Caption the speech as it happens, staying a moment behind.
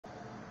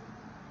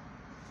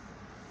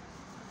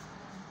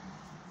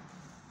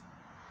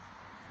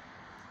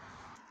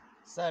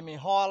So my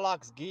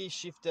Hilux gear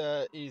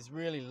shifter is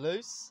really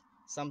loose.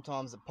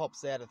 Sometimes it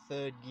pops out of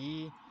third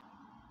gear.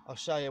 I'll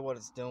show you what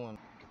it's doing.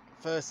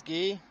 First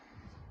gear,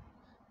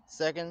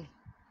 second,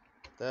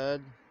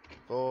 third,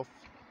 fourth,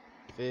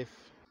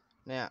 fifth.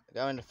 Now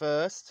go into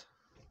first.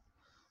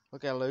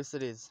 Look how loose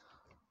it is.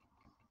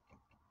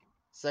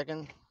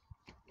 Second,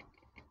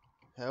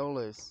 hell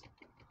loose.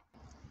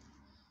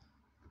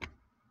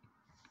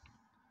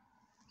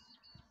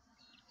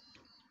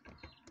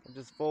 It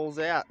just falls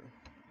out.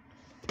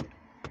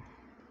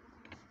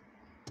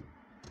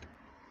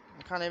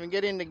 I can't even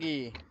get into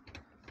gear.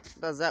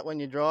 It does that when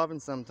you're driving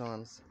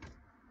sometimes.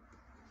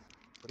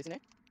 Put this in there,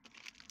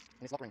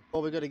 and it's lock ring.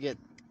 Well, we've got to get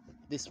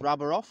this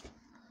rubber off.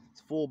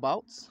 It's 4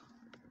 bolts.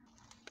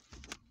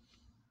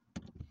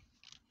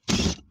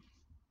 You've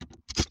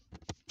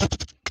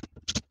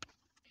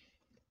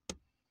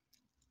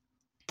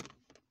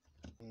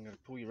got to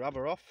pull your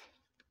rubber off.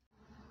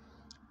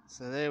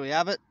 So there we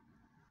have it.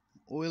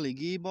 Oily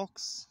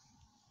gearbox.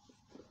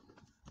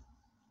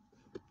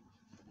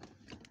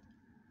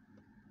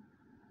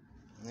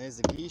 And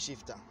there's the gear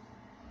shifter.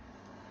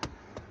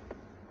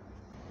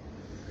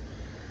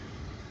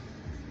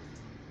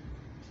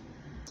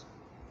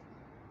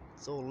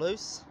 It's all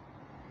loose.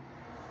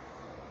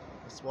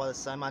 That's why there's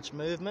so much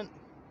movement.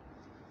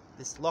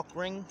 This lock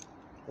ring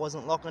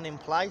wasn't locking in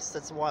place.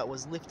 That's why it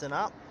was lifting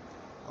up.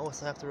 I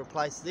also have to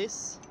replace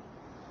this.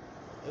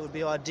 It would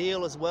be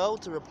ideal as well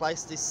to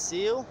replace this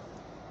seal.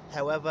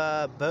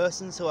 However,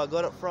 Bursons, who I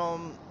got it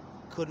from,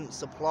 couldn't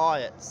supply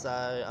it. So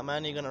I'm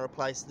only going to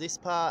replace this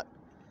part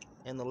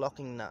and the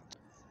locking nut.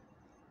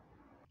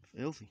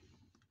 Filthy.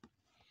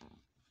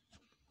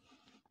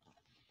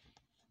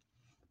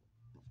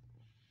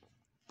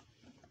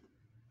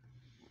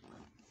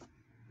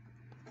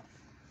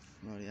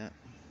 Not yet.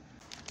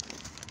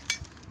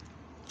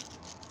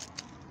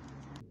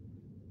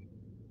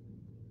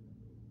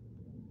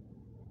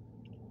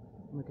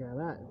 Look at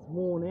that, it's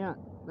worn out.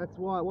 That's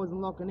why it wasn't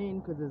locking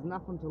in, because there's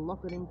nothing to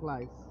lock it in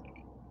place.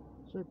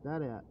 Check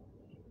that out.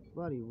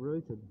 Bloody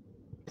rooted.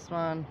 This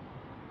one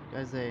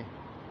goes there.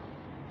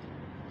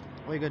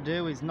 All you gotta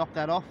do is knock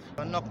that off.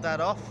 I knock that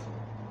off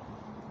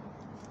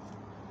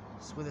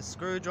just with a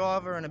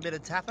screwdriver and a bit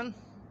of tapping.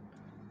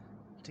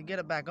 To get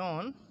it back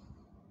on,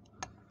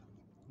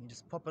 you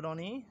just pop it on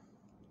here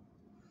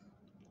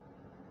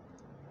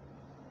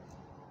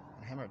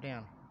and hammer it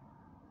down.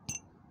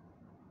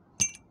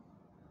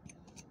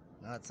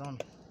 Now it's on.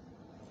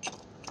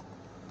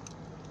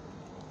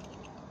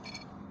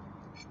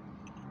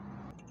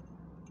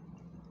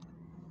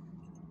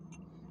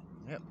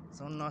 Yep,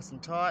 it's on nice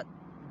and tight,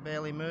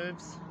 barely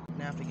moves.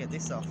 Now I have to get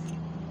this off.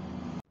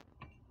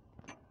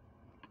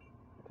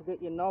 To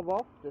get your knob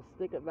off, just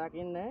stick it back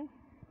in there.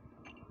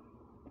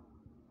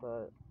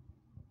 So,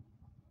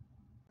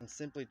 and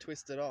simply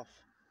twist it off.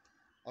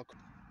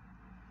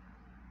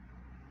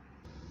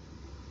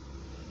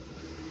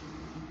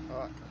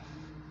 Alright.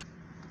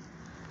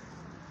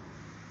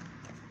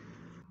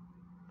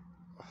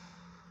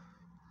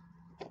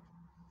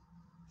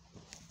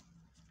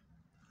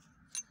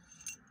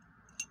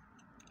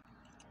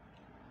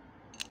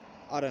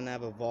 I don't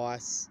have a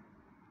vise.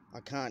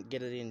 I can't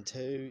get it in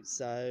too.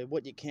 So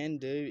what you can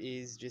do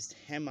is just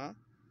hammer.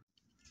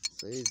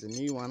 So here's the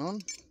new one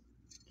on.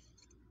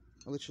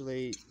 I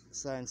literally,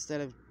 so instead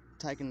of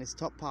taking this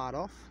top part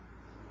off,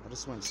 I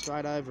just went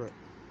straight over it.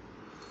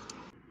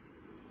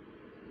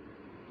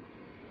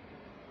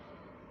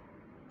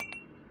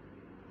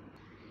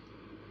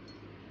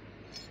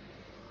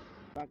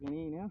 Back in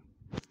here now.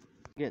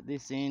 Get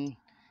this in,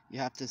 you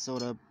have to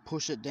sort of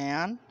push it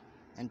down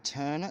and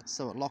turn it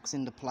so it locks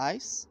into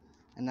place,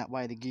 and that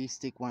way the gear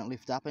stick won't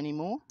lift up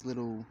anymore.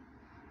 Little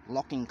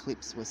locking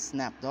clips were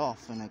snapped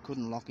off and it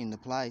couldn't lock into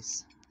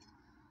place.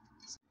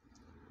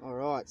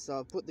 Alright, so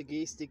I've put the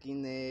gear stick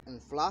in there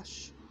and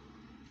flush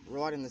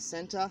right in the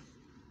center,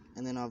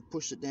 and then I've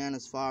pushed it down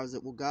as far as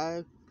it will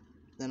go.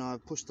 Then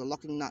I've pushed the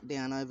locking nut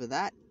down over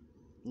that.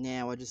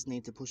 Now I just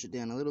need to push it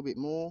down a little bit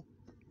more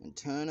and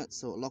turn it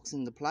so it locks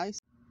into place.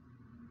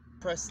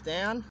 Press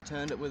down,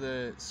 turned it with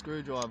a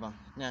screwdriver.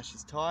 Now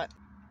she's tight.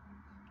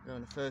 Go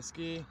into first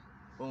gear,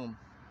 boom.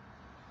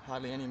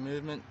 Hardly any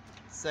movement.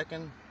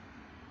 Second,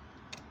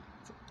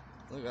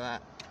 look at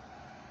that.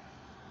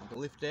 I can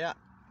lift out.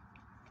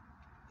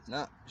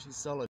 No, she's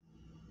solid.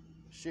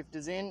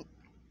 Shifter's in,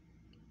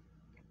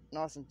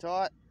 nice and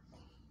tight.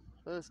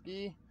 First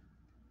gear,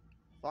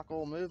 fuck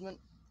all movement.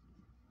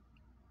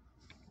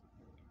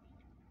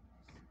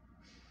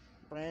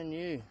 Brand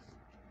new.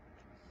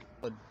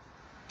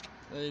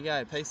 There you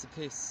go, piece of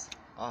piss.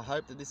 I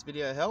hope that this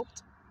video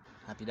helped.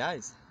 Happy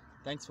days.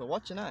 Thanks for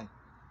watching, eh?